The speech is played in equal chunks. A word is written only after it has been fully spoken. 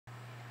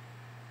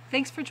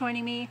Thanks for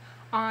joining me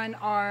on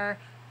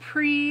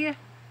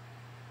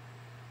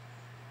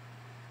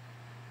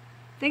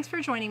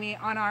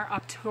our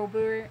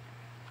October.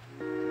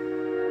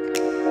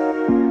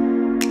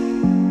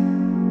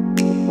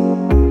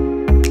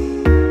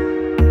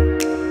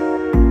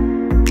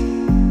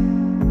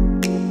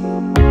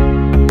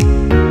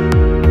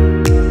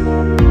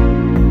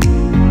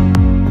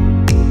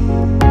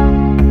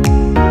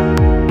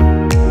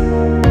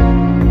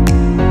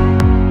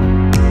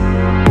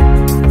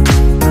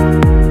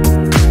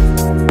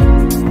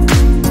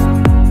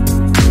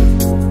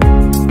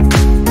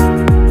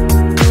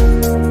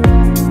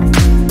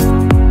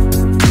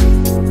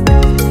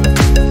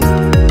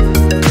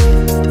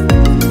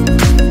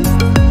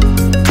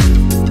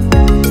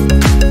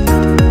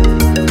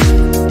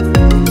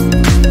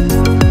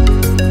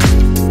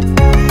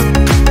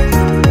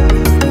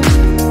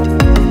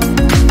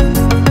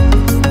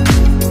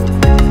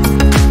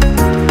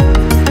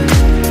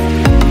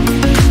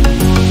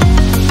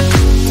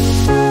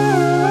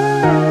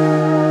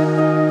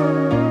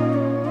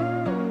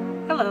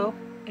 Hello,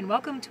 and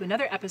welcome to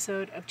another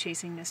episode of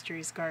Chasing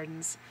Mysteries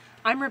Gardens.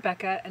 I'm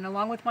Rebecca, and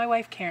along with my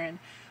wife Karen,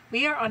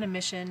 we are on a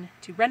mission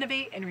to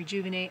renovate and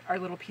rejuvenate our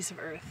little piece of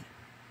earth.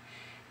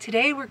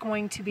 Today we're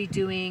going to be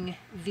doing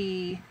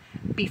the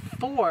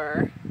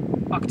before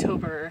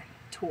October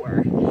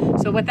tour.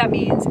 So what that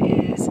means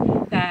is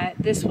that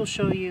this will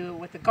show you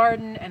what the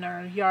garden and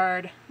our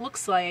yard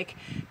looks like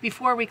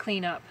before we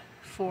clean up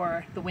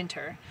for the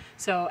winter.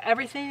 So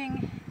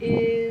everything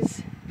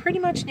is pretty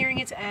much nearing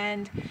its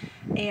end,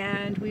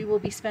 and we will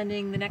be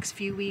spending the next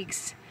few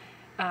weeks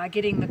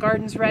getting the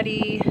gardens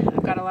ready.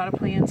 I've got a lot of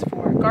plans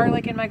for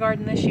garlic in my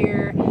garden this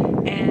year,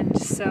 and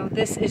so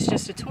this is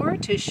just a tour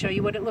to show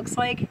you what it looks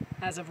like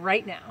as of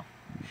right now.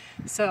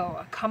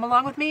 So come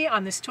along with me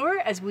on this tour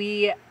as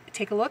we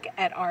take a look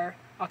at our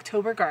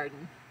October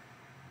garden.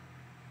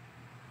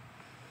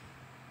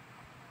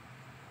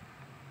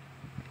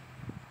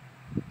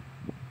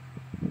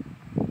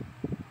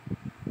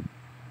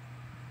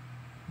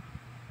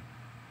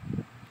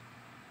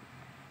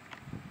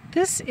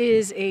 This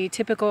is a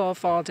typical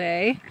fall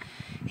day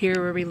here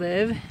where we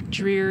live.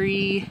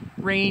 Dreary,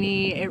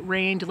 rainy. It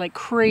rained like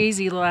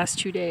crazy the last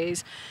 2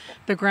 days.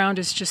 The ground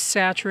is just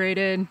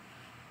saturated.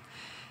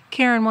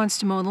 Karen wants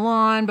to mow the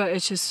lawn, but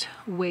it's just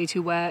way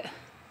too wet.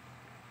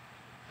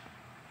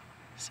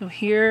 So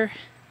here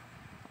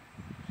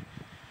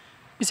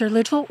is our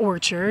little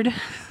orchard.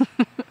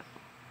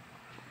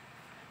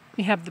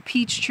 We have the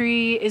peach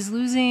tree is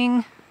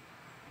losing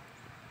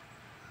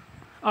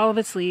all of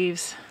its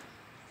leaves.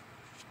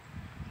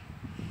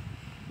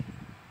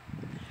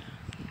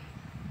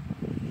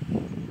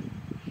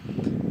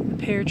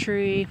 Pear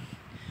tree.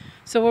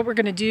 So what we're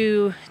going to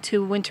do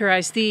to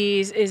winterize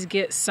these is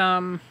get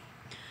some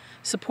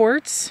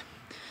supports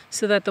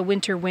so that the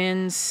winter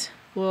winds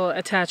will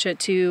attach it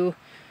to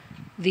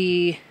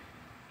the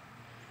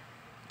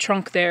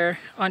trunk there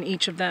on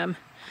each of them,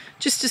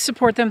 just to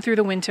support them through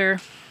the winter.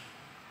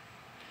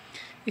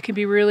 It can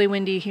be really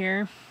windy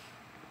here.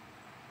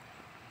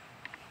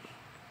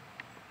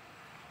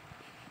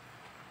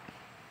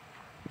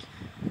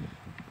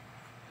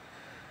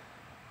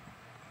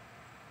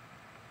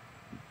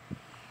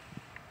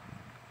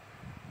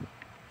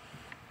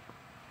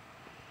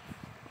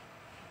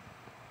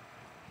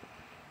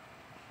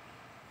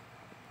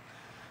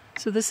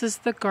 So this is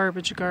the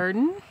garbage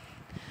garden.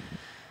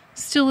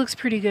 Still looks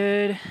pretty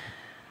good.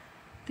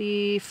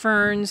 The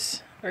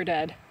ferns are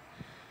dead.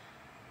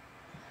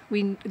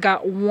 We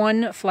got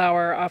one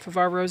flower off of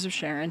our Rose of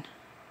Sharon.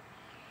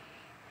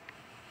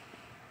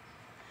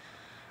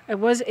 I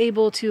was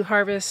able to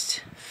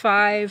harvest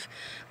 5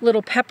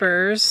 little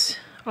peppers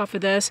off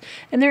of this,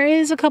 and there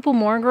is a couple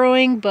more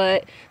growing,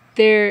 but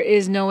there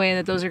is no way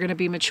that those are going to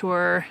be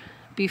mature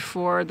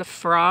before the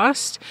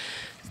frost.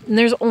 And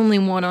there's only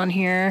one on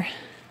here.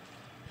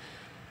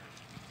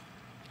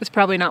 It's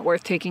probably not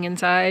worth taking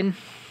inside.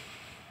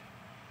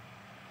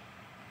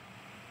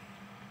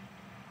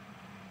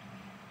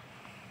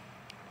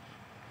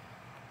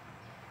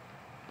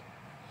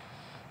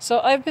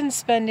 So I've been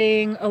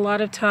spending a lot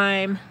of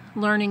time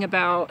learning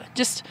about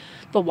just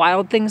the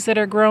wild things that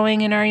are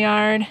growing in our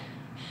yard.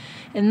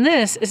 And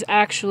this is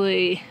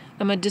actually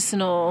a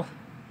medicinal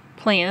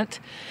plant.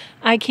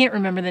 I can't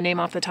remember the name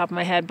off the top of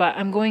my head, but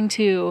I'm going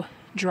to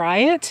dry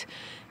it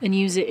and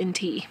use it in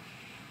tea.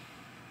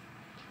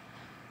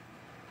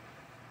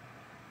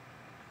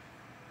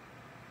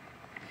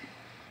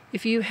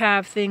 If you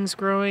have things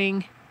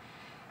growing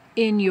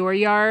in your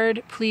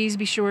yard, please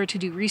be sure to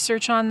do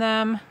research on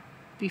them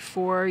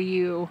before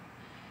you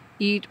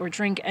eat or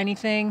drink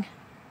anything,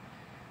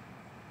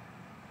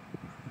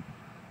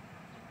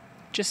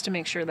 just to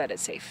make sure that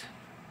it's safe.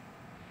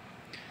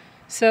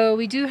 So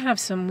we do have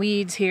some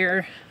weeds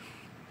here,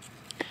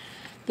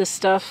 this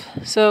stuff.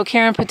 So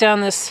Karen put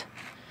down this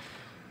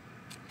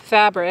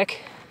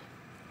fabric,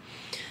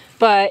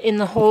 but in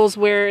the holes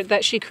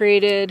that she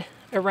created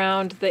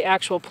around the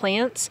actual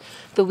plants,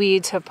 the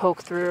weeds have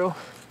poked through.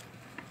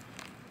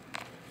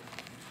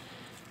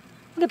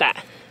 Look at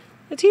that.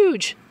 That's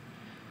huge.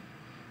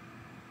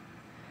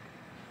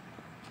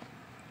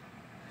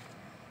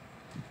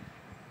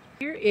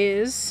 Here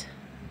is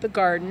the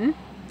garden.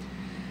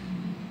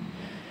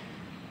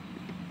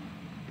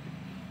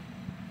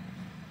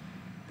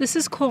 This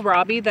is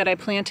kohlrabi that I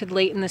planted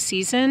late in the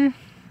season.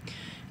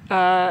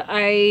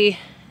 I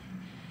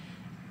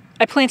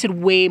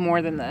planted way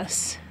more than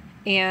this,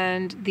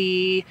 and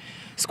the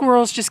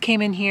squirrels just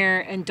came in here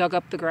and dug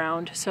up the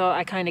ground, so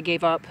I kind of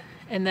gave up.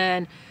 And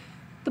then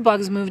the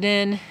bugs moved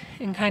in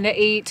and kind of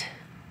ate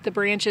the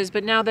branches,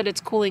 but now that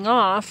it's cooling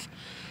off,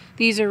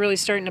 these are really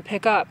starting to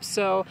pick up.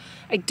 So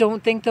I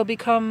don't think they'll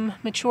become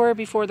mature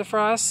before the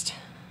frost,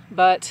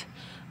 but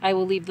I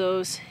will leave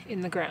those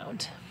in the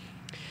ground.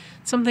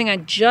 Something I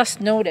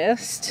just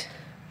noticed.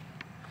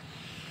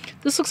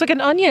 This looks like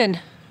an onion.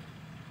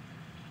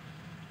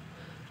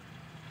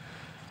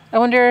 I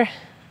wonder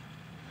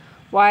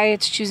why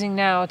it's choosing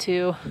now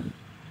to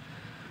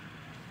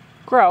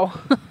grow.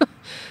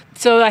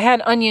 So I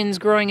had onions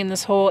growing in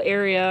this whole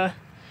area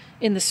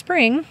in the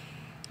spring.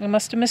 I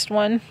must have missed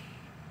one.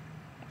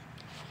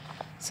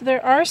 So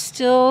there are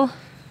still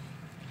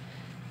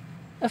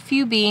a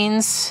few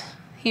beans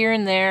here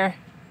and there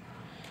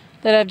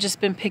that I've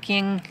just been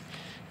picking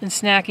and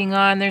snacking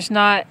on. There's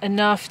not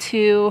enough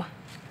to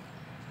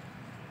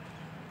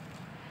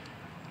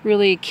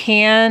really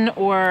can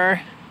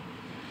or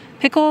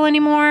pickle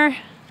anymore,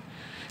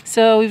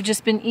 so we've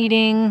just been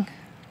eating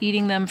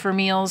them for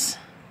meals.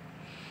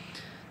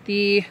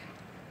 The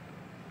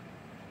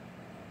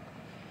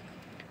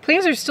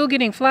plants are still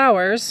getting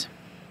flowers,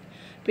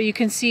 but you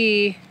can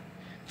see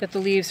that the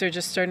leaves are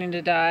just starting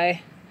to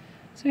die.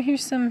 So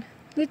here's some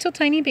little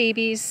tiny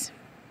babies.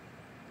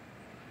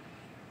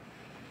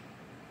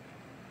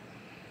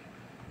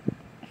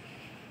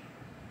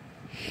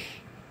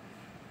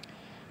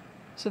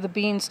 So the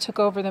beans took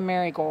over the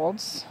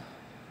marigolds.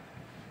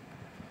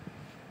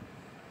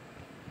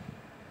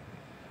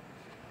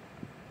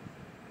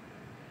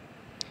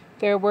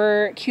 There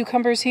were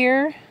cucumbers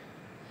here,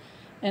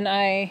 and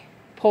I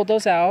pulled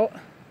those out.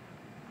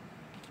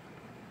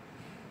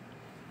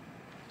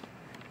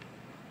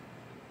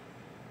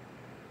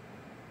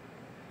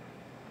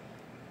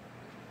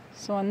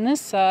 So on this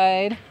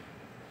side,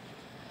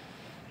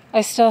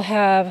 I still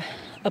have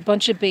a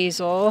bunch of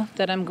basil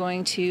that I'm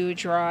going to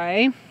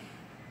dry.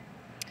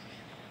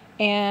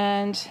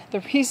 And the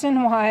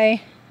reason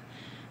why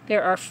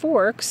there are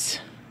forks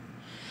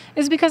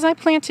is because I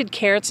planted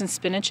carrots and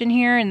spinach in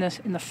here in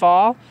the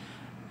fall,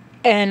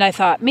 and I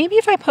thought maybe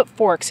if I put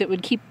forks it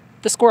would keep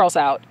the squirrels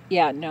out.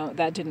 Yeah, no,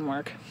 that didn't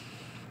work.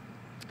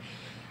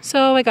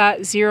 So I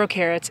got 0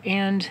 carrots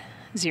and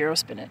 0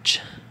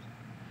 spinach.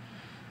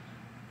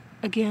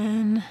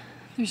 Again,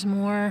 there's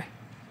more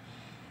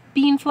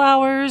bean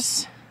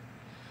flowers.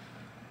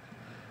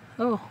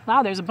 Oh,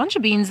 wow, there's a bunch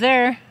of beans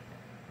there.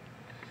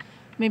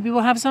 Maybe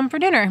we'll have some for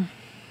dinner.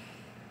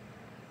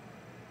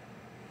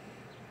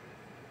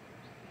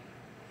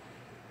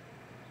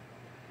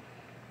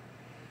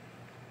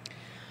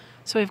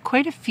 So I have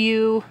quite a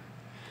few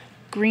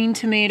green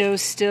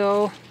tomatoes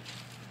still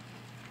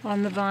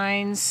on the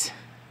vines.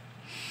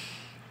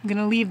 I'm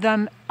gonna leave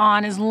them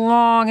on as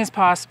long as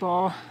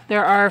possible.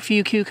 There are a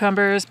few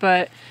cucumbers,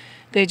 but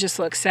they just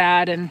look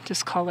sad and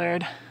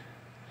discolored.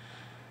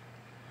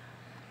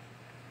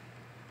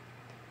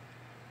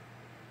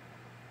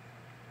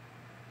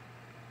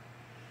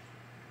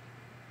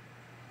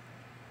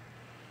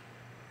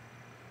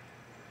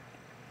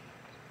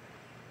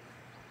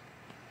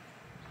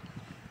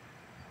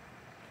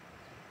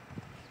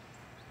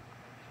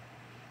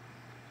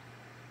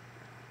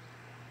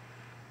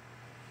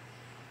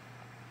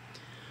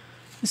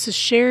 This is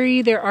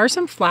sherry. There are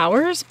some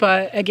flowers,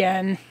 but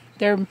again,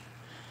 they're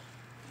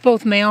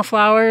both male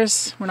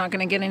flowers. We're not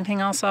going to get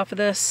anything else off of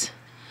this.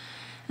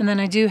 And then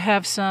I do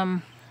have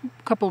a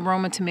couple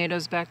Roma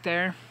tomatoes back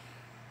there.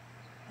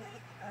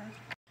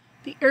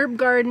 The herb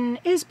garden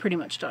is pretty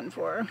much done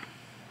for.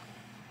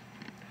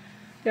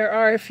 There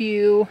are a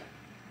few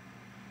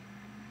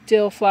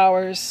dill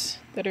flowers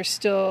that are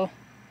still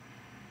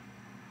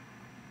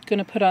going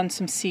to put on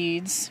some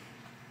seeds.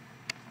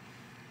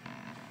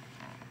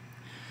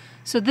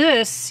 So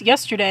this,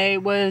 yesterday,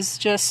 was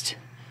just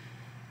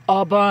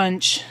a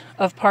bunch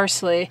of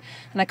parsley,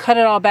 and I cut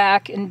it all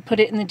back and put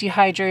it in the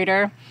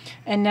dehydrator,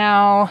 and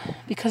now,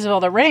 because of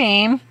all the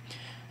rain,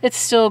 it's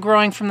still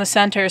growing from the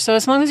center. So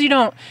as long as you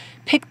don't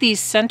pick these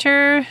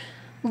center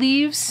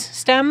leaves,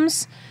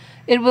 stems,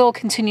 it will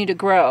continue to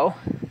grow.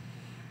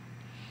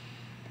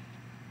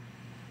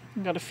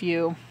 I've got a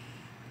few.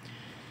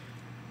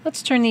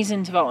 Let's turn these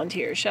into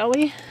volunteers, shall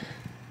we?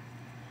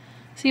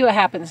 See what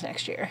happens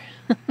next year.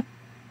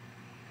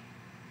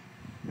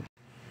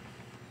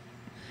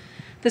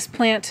 This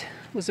plant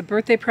was a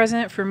birthday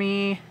present for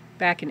me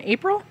back in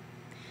April,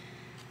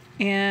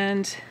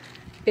 and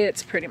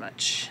it's pretty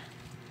much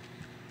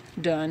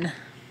done.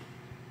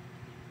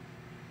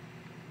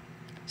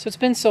 So it's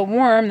been so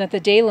warm that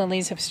the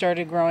daylilies have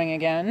started growing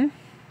again.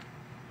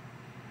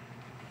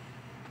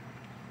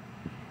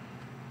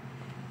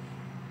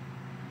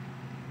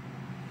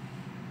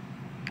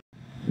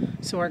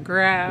 So our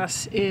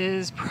grass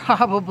is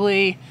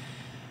probably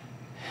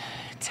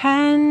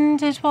 10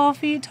 to 12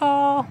 feet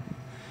tall.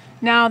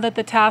 Now that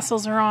the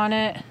tassels are on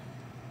it,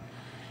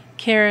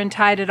 Karen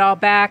tied it all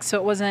back so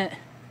it wasn't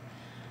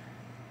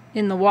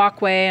in the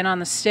walkway and on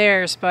the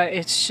stairs, but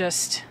it's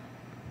just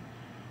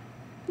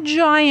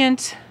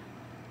giant.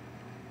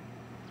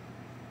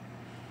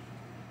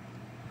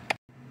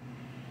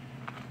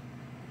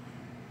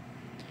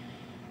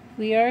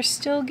 We are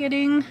still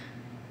getting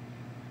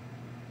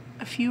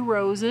a few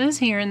roses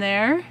here and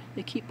there.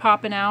 They keep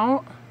popping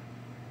out.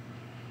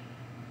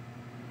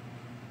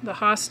 The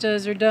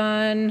hostas are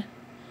done.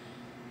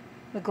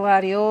 The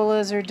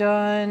gladiolas are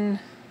done.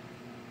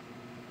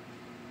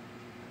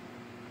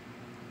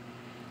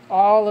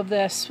 All of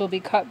this will be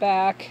cut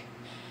back.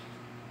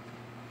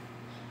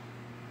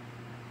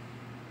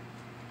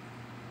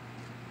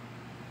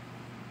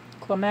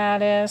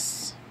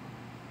 Clematis.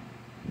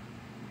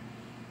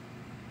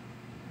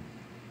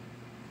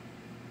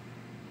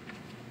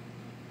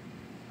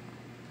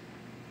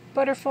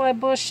 Butterfly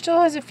bush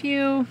still has a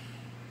few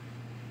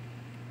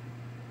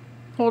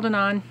holding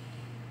on.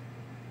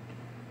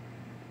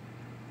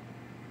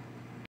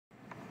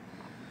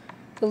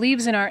 The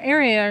leaves in our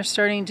area are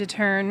starting to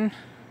turn,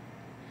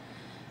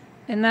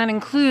 and that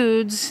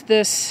includes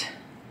this,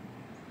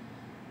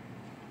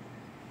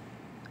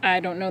 I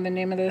don't know the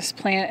name of this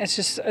plant, it's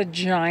just a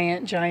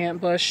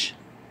giant bush.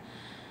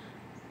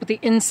 But the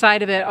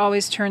inside of it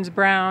always turns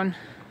brown.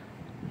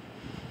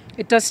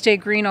 It does stay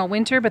green all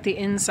winter, but the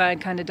inside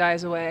kind of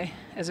dies away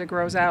as it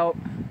grows out.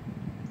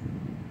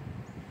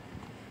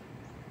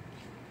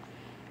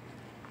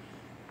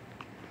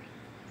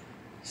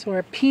 So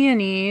our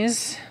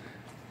peonies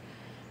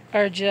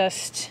are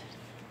just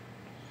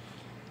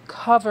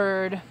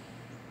covered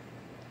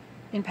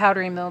in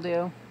powdery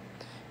mildew.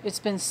 It's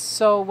been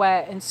so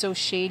wet and so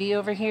shady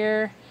over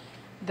here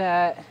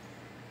that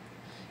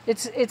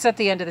it's at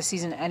the end of the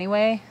season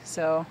anyway,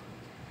 so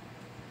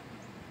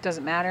it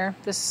doesn't matter.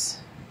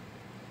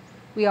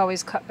 We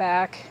always cut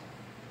back.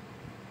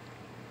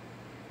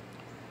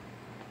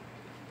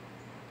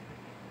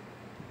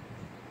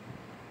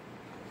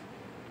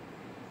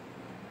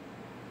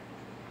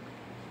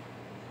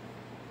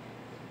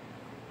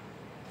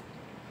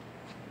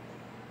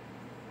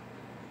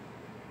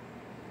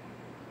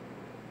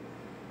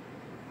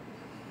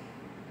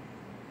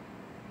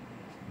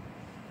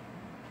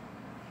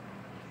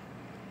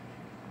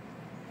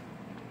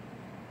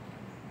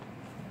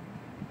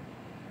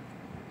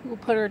 We'll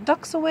put our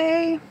ducks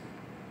away.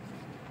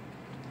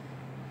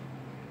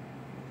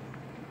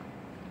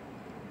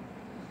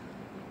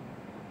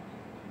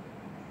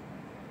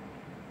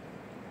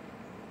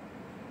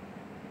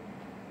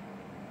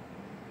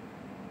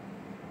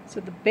 So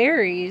the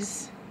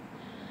berries,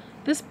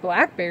 this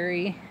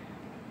blackberry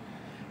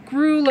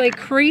grew like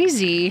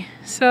crazy.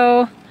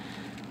 So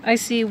I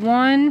see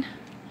 1,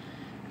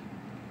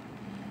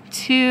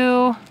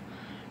 2,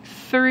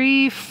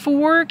 3,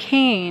 4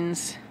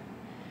 canes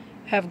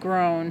have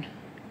grown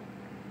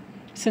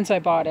since I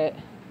bought it.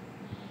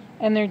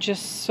 And they're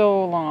just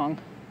so long.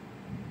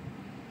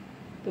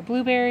 The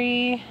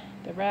blueberry,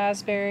 the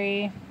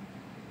raspberry.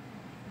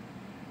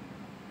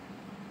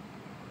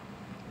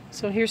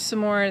 So here's some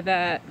more of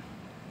that.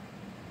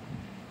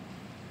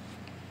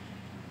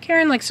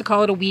 Karen likes to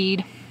call it a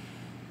weed.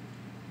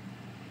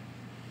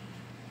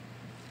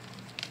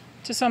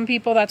 To some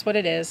people, that's what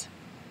it is.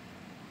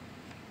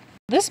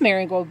 This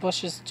marigold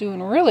bush is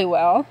doing really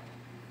well.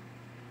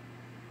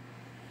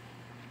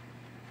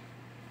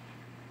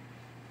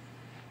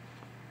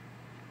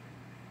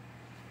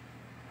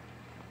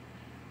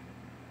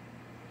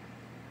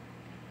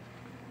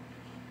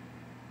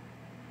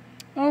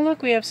 Oh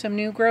look, we have some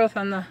new growth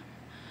on the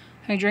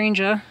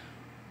hydrangea.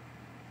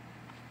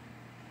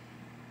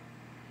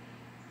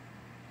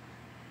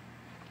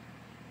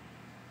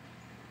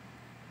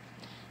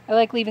 I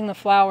like leaving the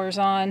flowers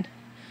on,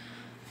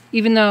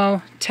 even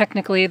though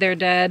technically they're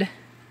dead.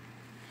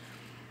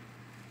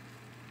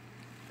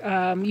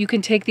 You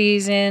can take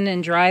these in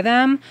and dry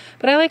them,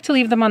 but I like to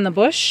leave them on the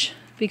bush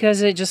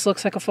because it just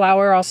looks like a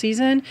flower all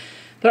season.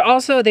 But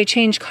also they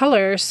change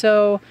color,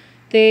 so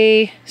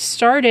they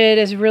started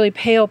as really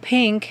pale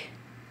pink,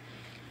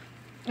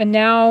 and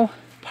now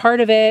part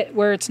of it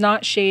where it's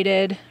not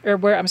shaded, or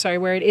where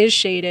it is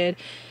shaded,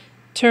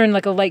 turned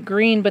like a light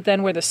green, but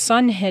then where the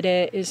sun hit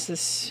it is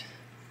this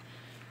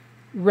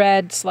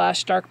red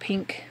 / dark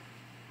pink.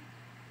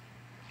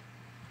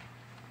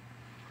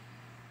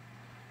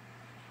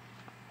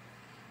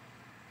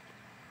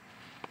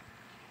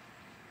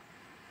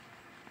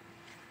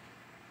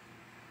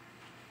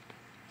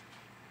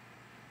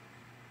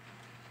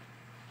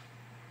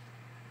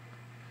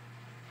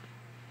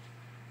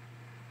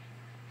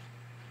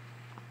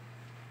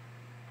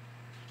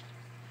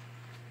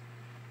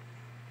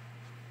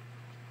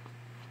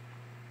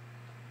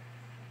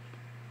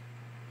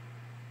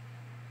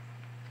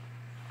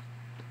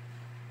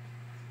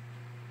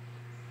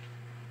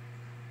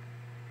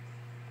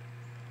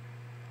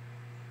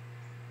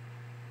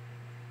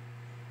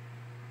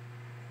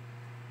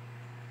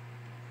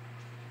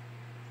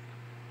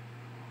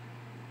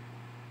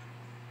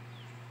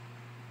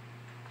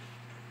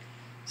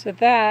 So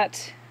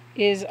that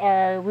is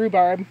our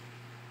rhubarb.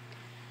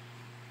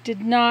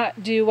 Did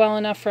not do well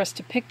enough for us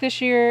to pick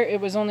this year.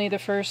 It was only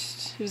it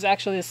was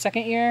actually the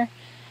second year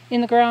in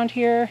the ground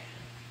here.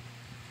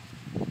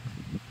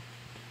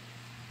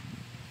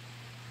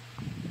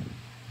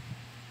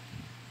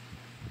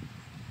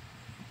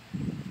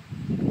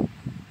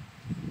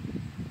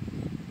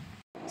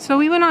 So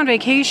we went on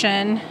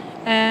vacation,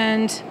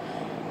 and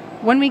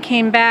when we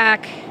came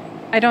back,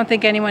 I don't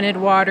think anyone had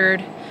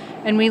watered,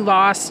 and we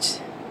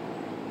lost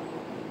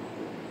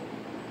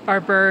our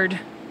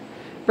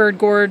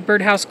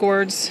birdhouse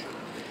gourds.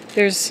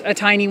 There's a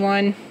tiny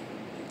one,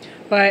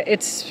 but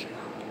it's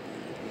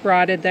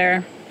rotted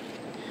there.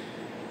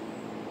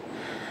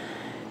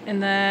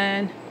 And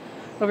then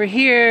over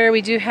here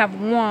we do have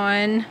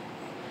one.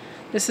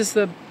 This is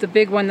the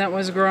big one that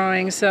was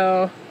growing,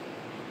 so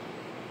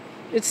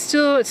it's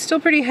still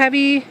pretty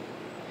heavy.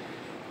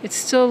 It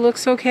still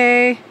looks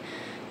okay.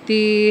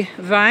 The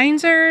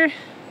vines are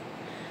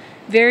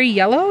very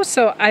yellow,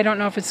 so I don't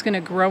know if it's going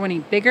to grow any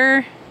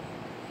bigger,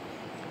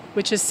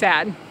 which is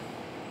sad.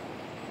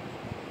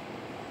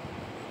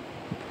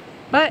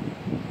 But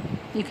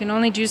you can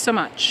only do so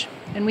much,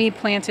 and we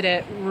planted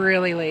it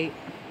really late.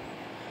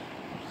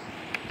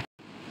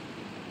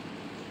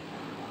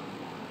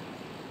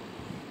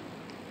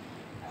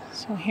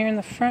 So here in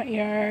the front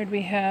yard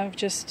we have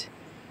just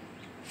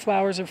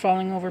flowers are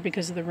falling over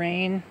because of the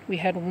rain. We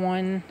had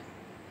one,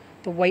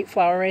 the white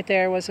flower right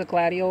there was a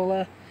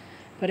gladiola,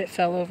 but it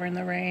fell over in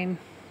the rain.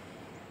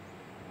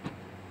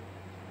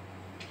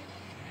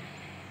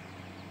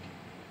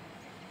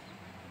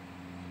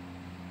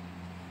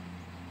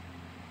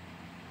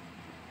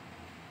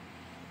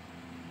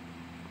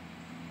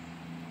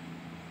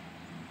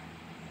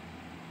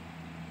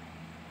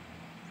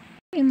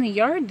 In the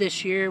yard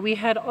this year, we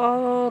had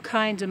all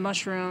kinds of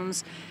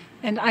mushrooms,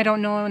 and I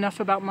don't know enough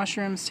about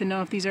mushrooms to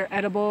know if these are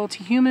edible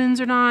to humans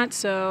or not,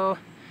 so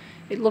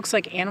it looks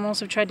like animals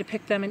have tried to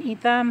pick them and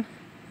eat them,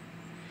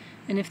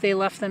 and if they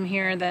left them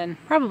here, then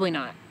probably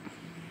not.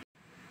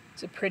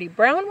 It's a pretty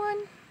brown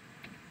one.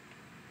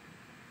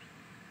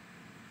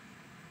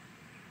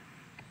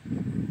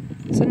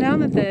 So now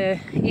that the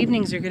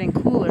evenings are getting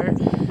cooler,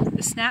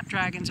 the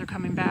snapdragons are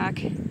coming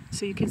back,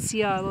 so you can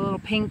see all the little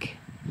pink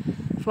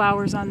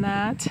flowers on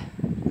that.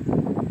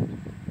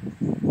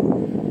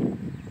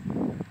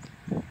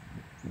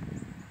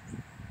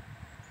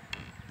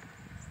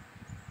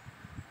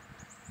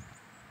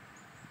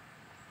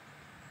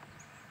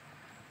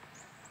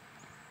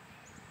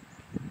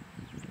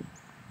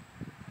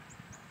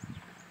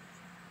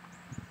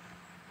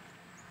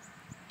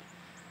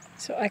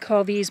 So I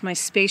call these my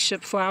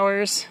spaceship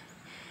flowers.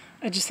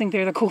 I just think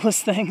they're the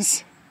coolest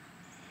things.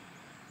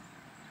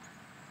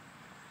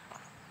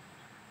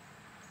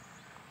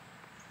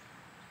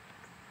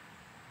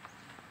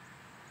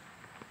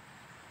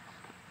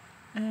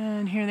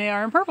 And here they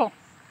are in purple.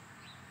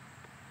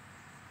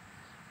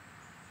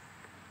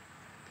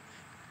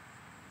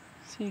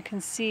 So you can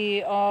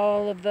see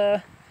all of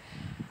the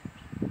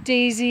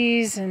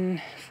daisies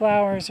and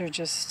flowers are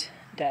just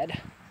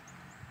dead.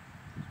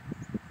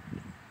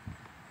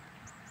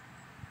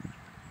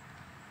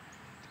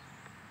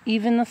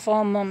 Even the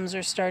fall mums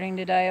are starting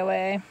to die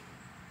away.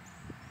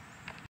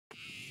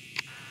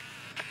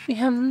 We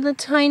have the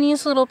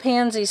tiniest little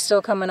pansies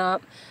still coming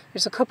up.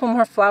 There's a couple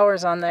more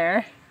flowers on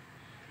there.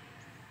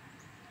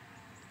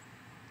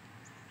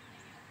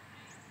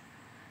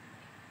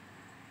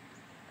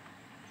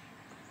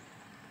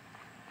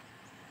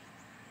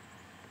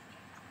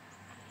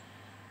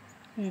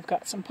 We've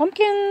got some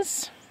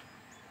pumpkins.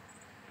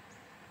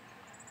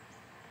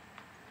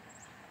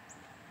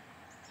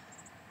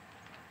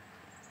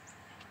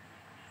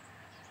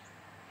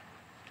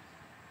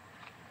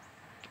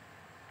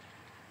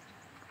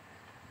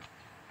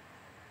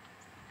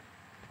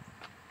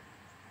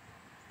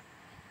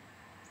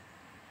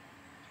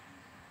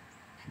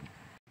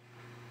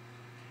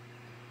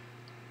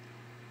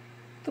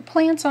 The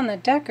plants on the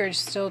deck are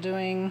still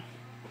doing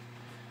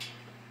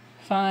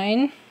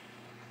fine.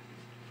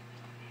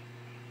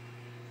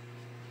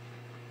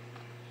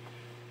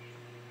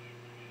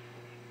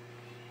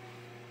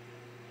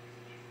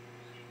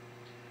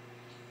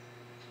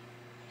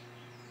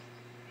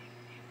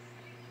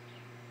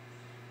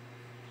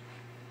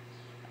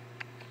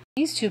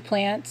 These two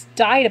plants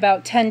died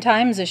about 10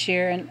 times this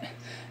year, and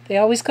they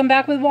always come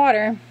back with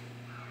water.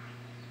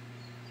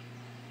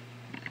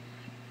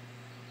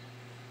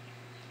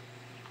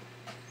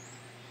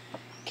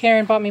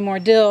 Karen bought me more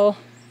dill.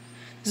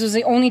 This was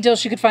the only dill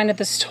she could find at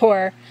the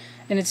store,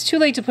 and it's too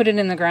late to put it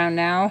in the ground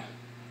now.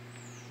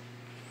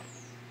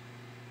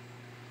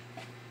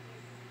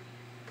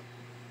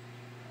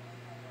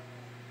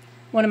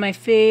 One of my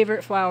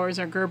favorite flowers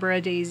are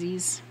Gerbera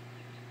daisies.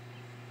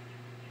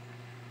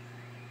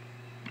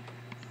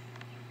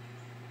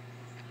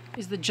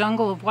 Is the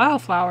jungle of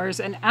wildflowers,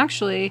 and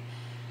actually,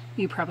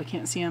 you probably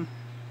can't see them.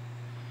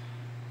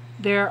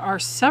 There are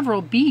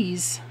several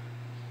bees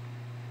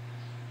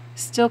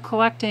still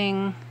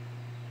collecting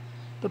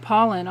the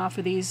pollen off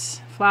of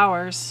these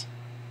flowers.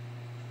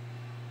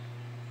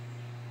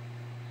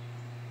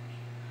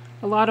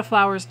 A lot of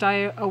flowers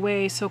die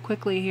away so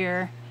quickly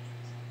here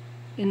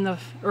in the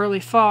early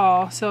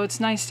fall, so it's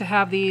nice to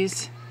have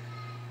these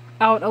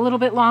out a little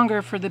bit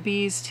longer for the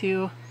bees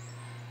to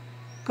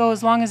go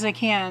as long as they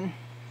can.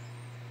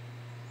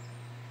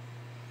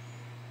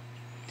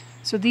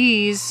 So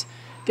these,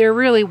 they're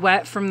really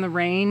wet from the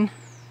rain.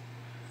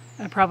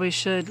 I probably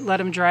should let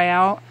them dry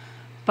out,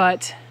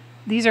 but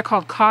these are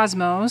called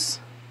Cosmos,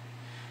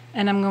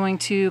 and I'm going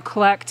to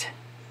collect,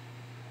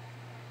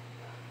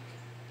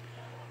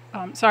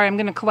 I'm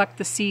going to collect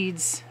the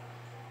seeds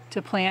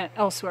to plant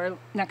elsewhere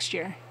next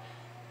year.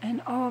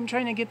 And oh, I'm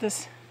trying to get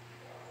this.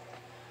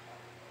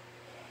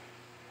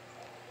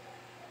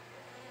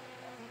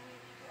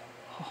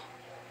 Oh.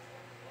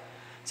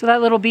 So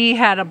that little bee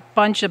had a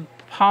bunch of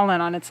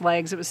pollen on its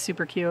legs. It was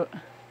super cute.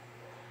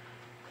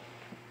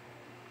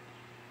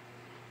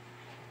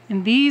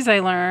 And these I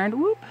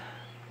learned, whoop.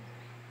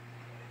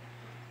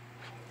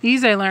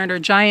 These I learned are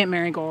giant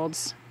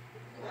marigolds.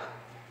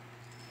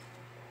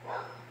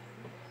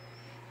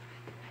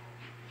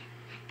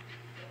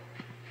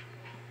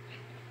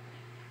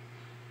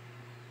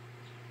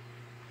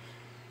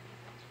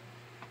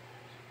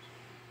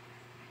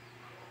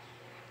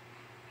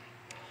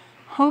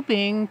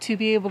 Hoping to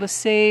be able to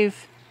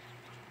save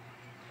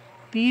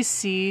these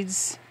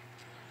seeds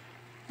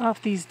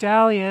off these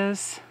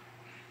dahlias.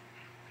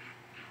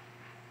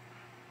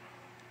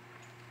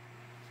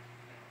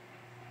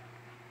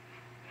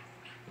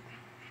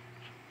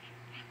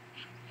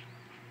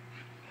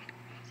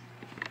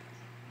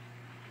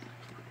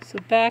 So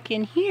back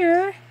in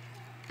here,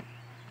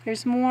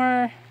 there's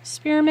more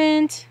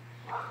spearmint,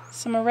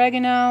 some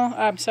oregano,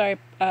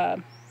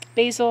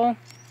 basil.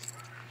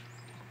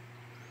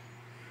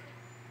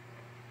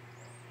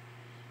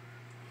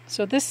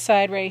 So this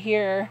side right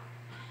here,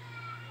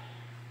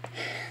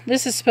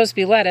 this is supposed to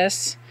be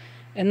lettuce,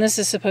 and this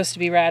is supposed to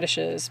be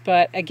radishes.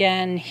 But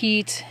again,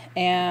 heat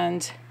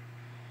and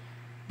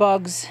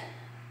bugs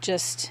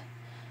just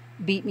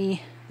beat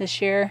me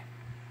this year.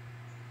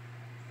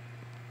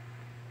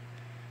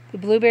 The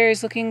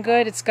blueberry's looking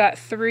good. It's got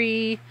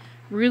 3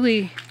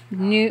 really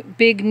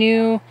big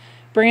new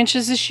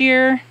branches this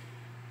year.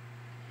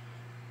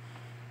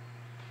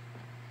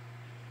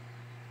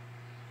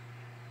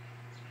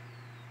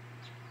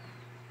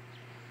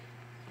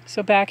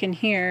 So back in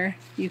here,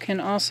 you can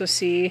also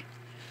see,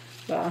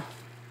 well,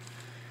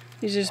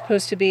 these are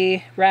supposed to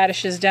be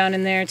radishes down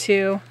in there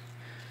too.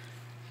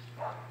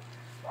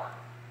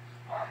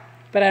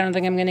 But I don't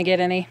think I'm going to get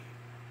any.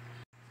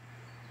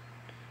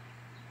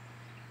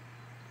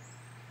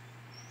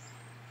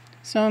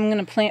 So I'm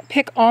going to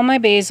pick all my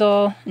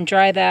basil and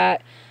dry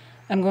that.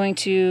 I'm going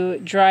to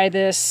dry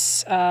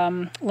this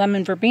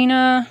lemon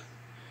verbena.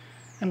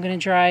 I'm going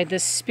to dry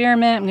this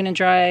spearmint. I'm going to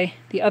dry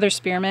the other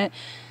spearmint.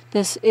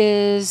 This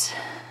is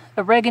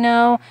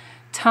oregano,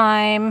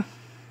 thyme,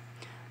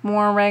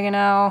 more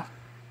oregano.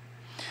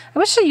 I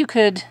wish that you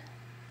could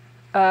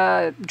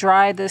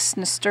dry this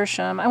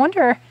nasturtium. I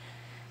wonder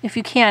if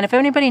you can. If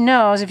anybody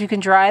knows if you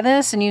can dry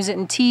this and use it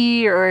in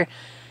tea or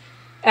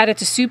add it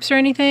to soups or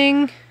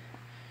anything,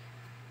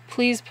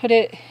 please put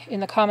it in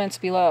the comments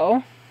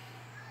below.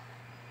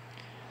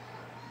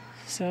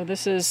 So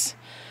this is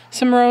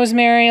some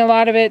rosemary. A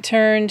lot of it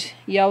turned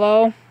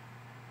yellow.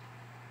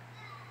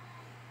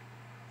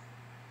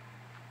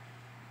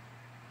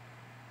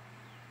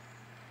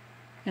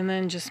 And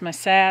then just my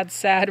sad,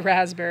 sad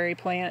raspberry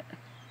plant.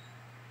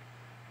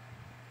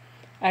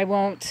 I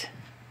won't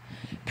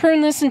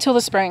prune this until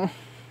the spring.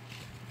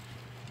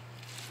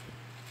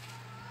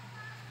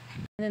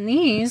 And then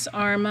these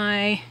are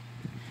my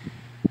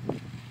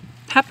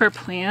pepper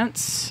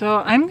plants. So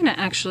I'm going to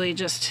actually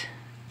just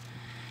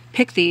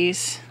pick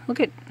these. Look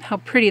at how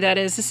pretty that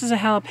is. This is a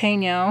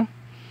jalapeno.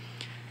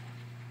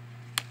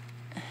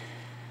 I'm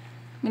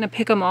going to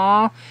pick them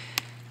all,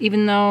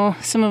 even though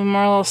some of them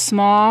are a little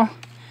small.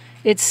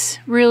 It's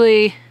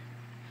really,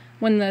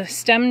 when the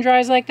stem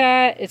dries like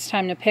that, it's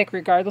time to pick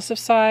regardless of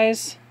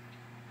size.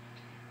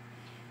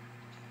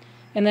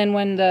 And then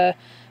when the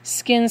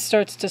skin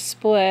starts to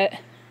split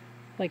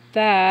like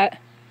that,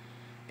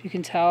 if you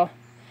can tell,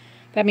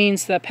 that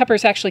means the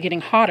pepper's actually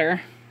getting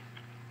hotter.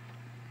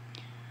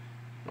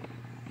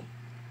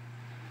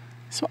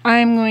 So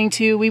I'm going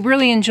to, we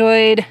really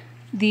enjoyed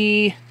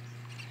the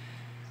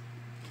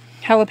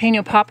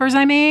jalapeno poppers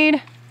I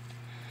made.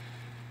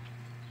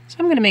 So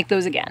I'm going to make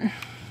those again.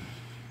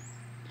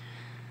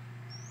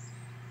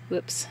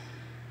 Whoops.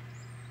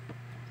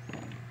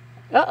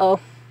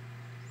 Uh-oh.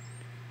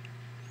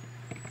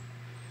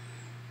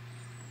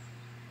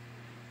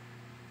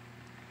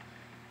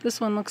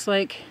 This one looks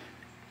like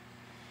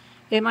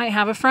it might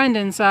have a friend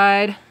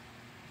inside.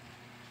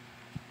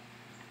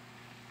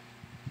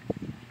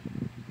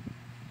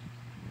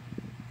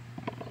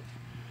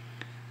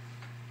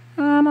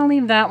 I'll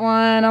leave that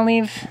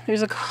one.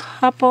 There's a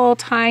couple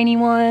tiny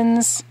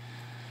ones.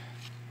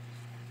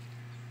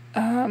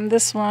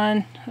 This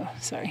one, oh,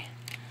 sorry.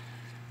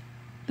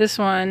 This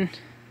one,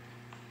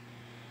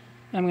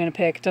 I'm gonna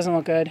pick. It doesn't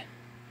look good.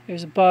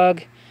 There's a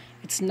bug.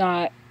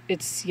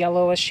 It's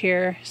yellowish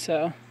here,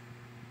 so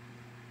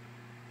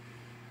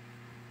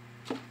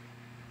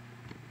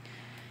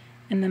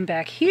And then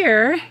back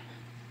here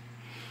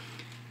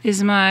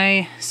is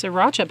my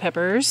sriracha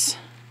peppers,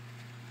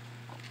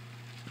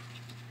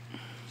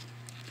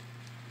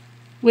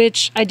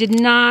 which I did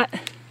not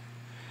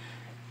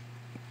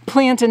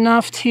plant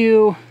enough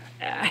to,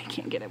 I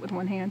can't get it with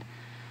one hand,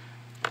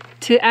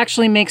 to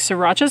actually make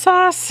sriracha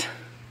sauce.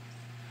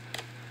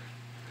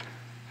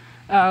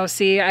 Oh,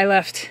 see, I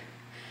left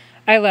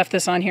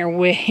this on here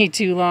way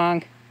too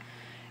long.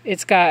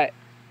 It's got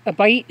a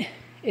bite,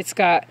 it's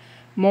got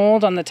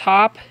mold on the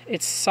top,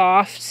 it's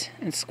soft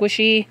and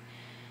squishy.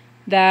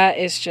 That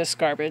is just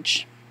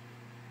garbage.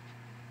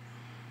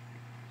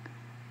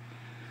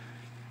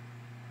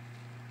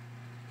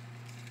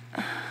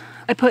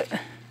 I put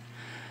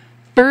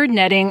bird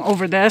netting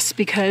over this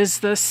because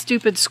the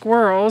stupid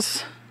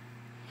squirrels.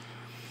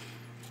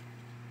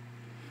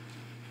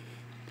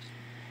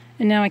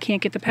 And now I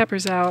can't get the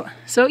peppers out.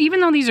 So even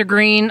though these are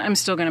green, I'm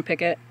still gonna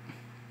pick it.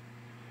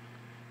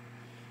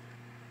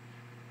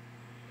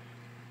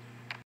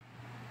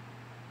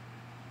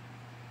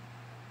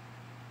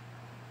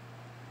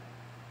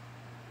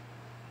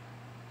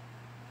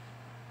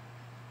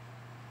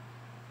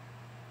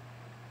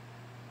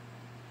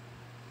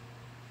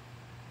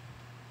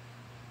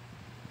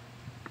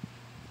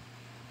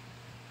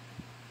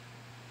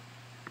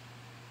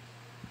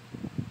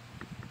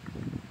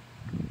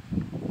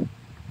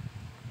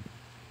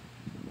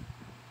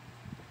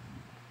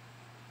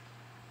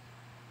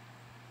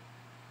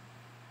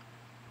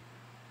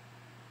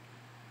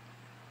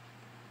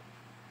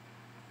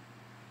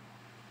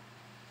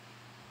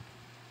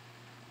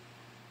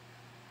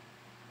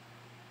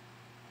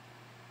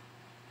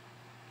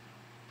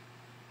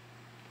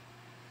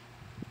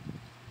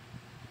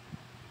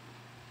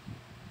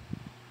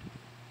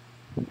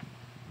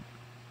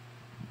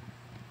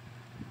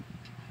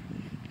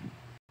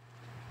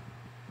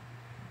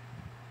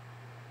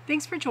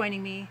 Thanks for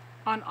joining me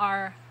on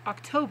our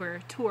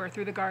October tour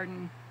through the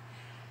garden.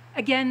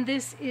 Again,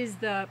 this is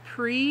the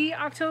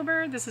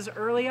pre-October. This is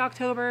early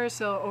October,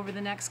 so over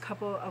the next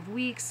couple of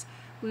weeks,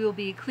 we will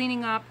be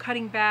cleaning up,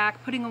 cutting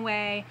back, putting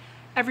away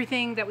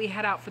everything that we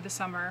had out for the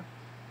summer.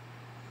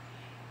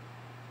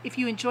 If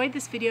you enjoyed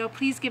this video,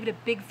 please give it a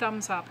big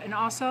thumbs up, and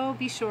also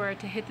be sure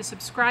to hit the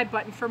subscribe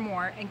button for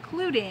more,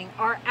 including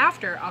our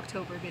after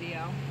October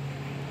video.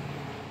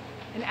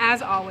 And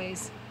as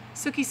always,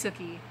 Suki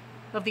Suki.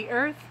 Love the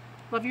earth,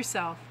 love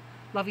yourself,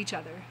 love each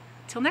other.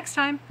 Till next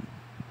time.